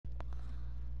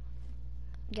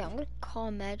Yeah, I'm gonna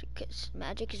call Magic because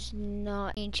Magic is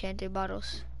not enchanted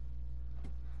bottles.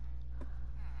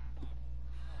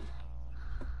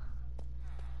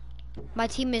 My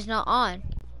team is not on.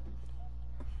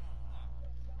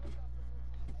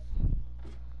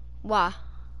 Why?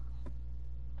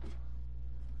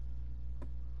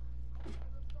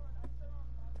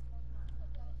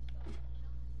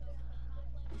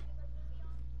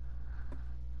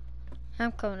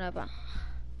 I'm coming up.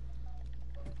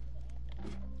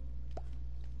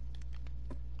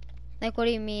 Like, what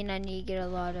do you mean I need to get a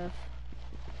lot of?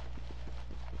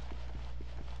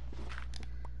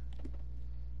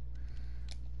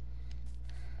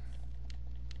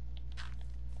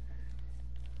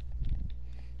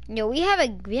 Yo, we have a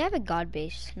god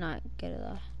base, not get a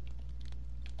lot.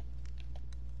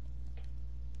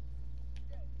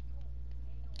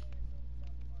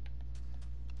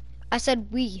 I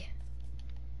said we.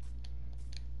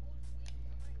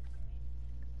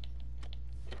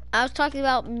 I was talking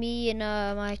about me and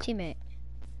my teammate.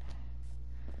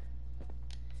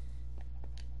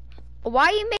 Why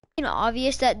are you making it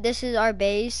obvious that this is our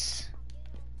base?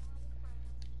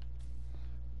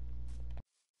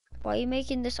 Why are you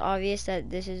making this obvious that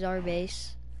this is our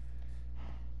base?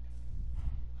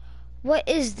 What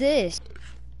is this?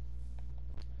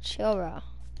 Chill, bro.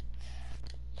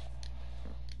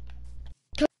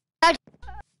 I'm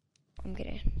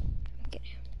kidding. I'm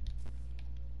kidding.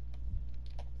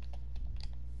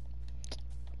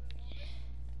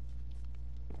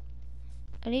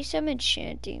 I need some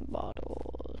enchanting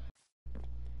bottles.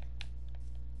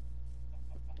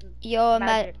 Yo,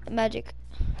 magic.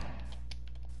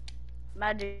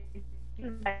 Magic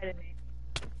invited me.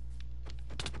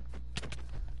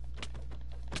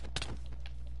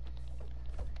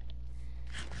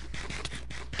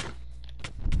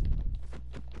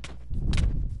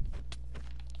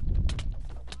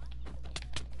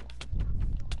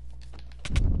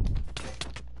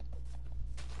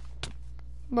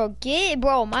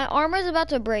 Bro, my armor's about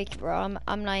to break, bro.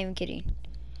 I'm not even kidding.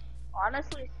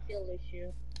 Honestly, skill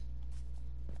issue.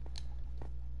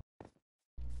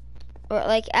 Or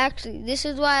like actually, this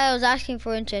is why I was asking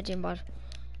for enchanting bottle.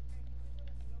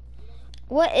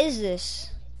 What is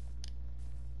this?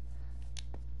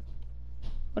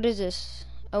 What is this?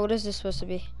 Oh, what is this supposed to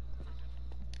be?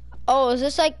 Oh, is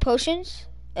this like potions?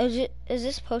 Is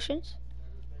this potions?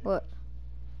 What?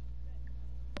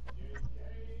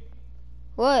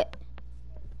 What?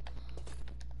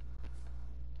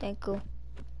 Thank you.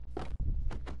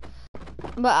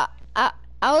 But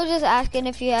I was just asking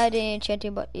if you had any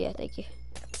enchanting, but yeah, thank you.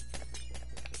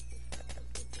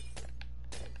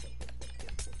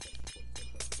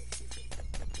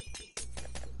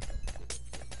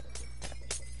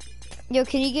 Yo,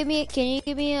 can you give me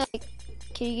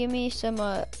some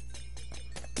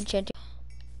enchanting?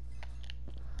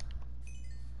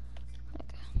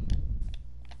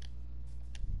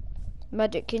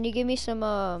 Magic, can you give me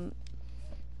some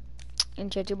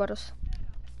enchanting bottles?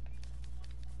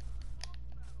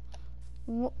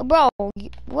 Bro,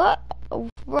 what?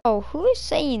 Bro, who is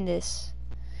saying this?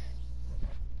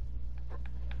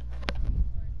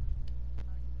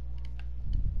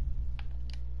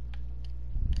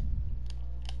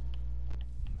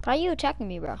 Why are you attacking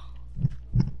me, bro?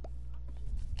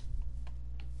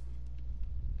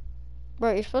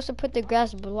 Bro, you're supposed to put the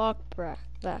grass block back.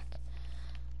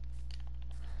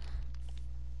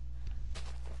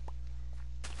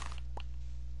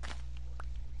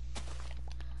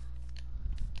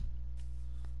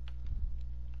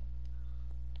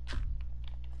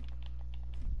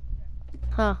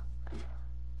 Huh.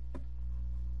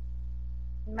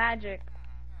 Magic.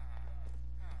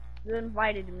 You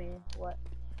invited me. What?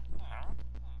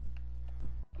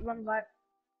 You invite?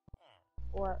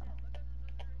 What?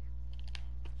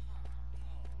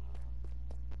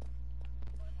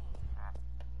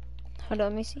 Hold on,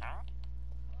 let me see.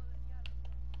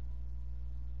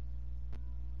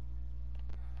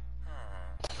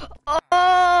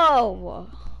 Oh!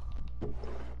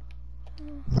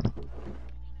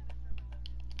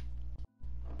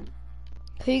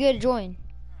 Who you gonna join?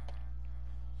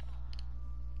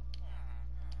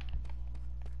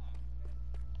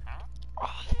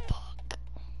 Oh, fuck.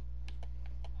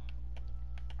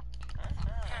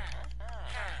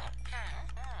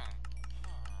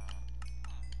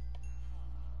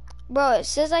 Bro, it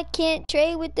says I can't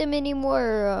trade with them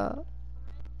anymore.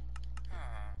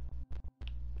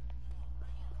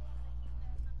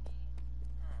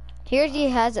 Here's he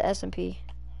has an SMP.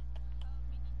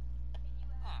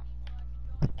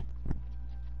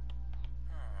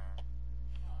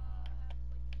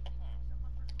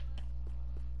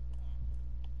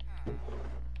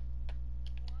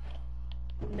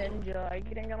 Ninja, are you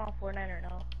getting him on Fortnite or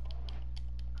no?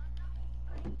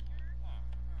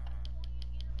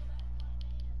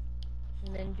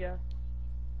 Ninja.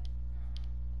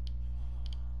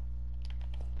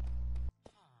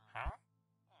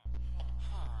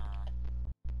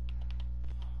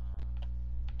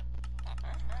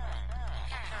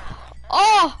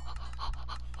 Oh!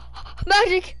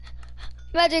 Magic!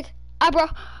 Magic! Ah, bro.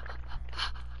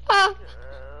 Ah!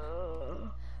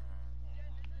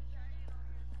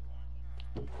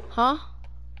 Huh?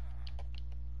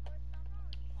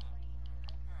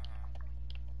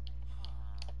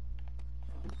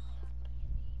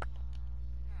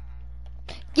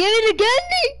 Give me the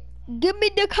candy! Give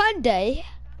me the candy!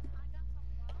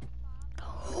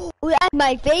 Oh, that's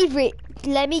my favorite.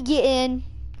 Let me get in.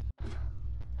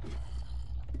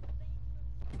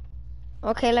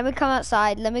 Okay, let me come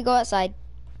outside. Let me go outside.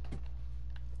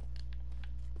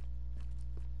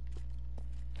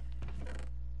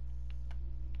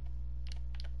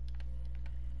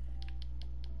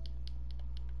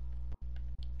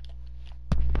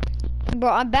 Bro,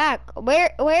 I'm back. Where's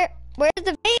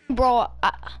the van, bro?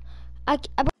 I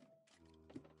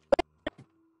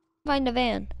find the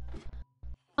van.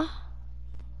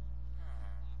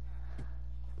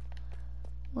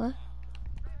 What?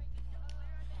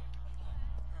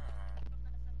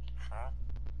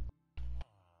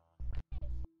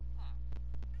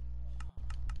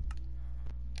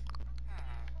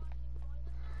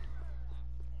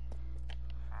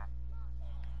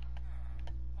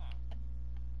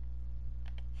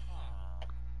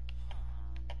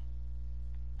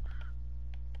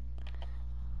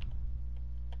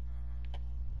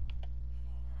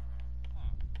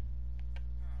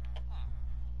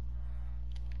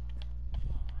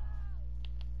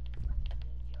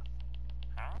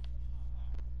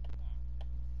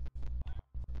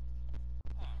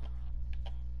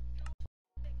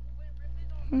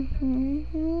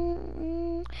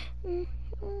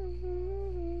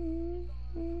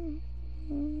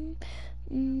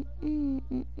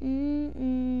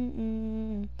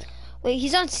 Wait,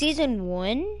 he's on season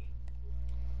 1?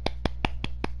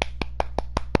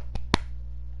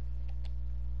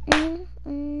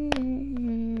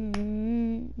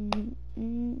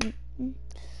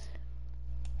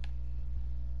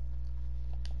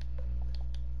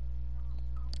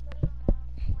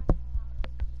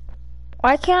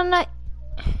 Why can't I?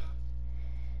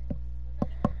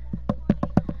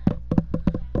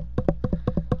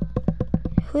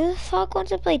 Who the fuck wants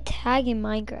to play tag in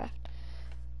Minecraft?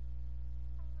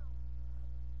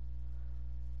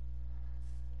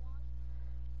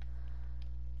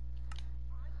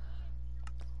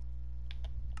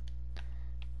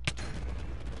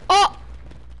 Oh!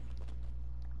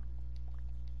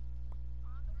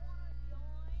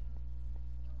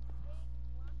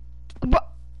 Bro.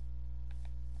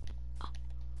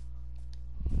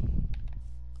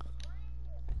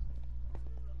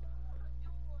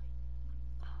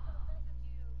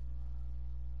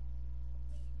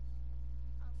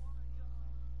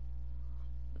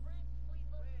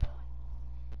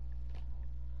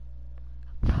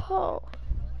 Oh.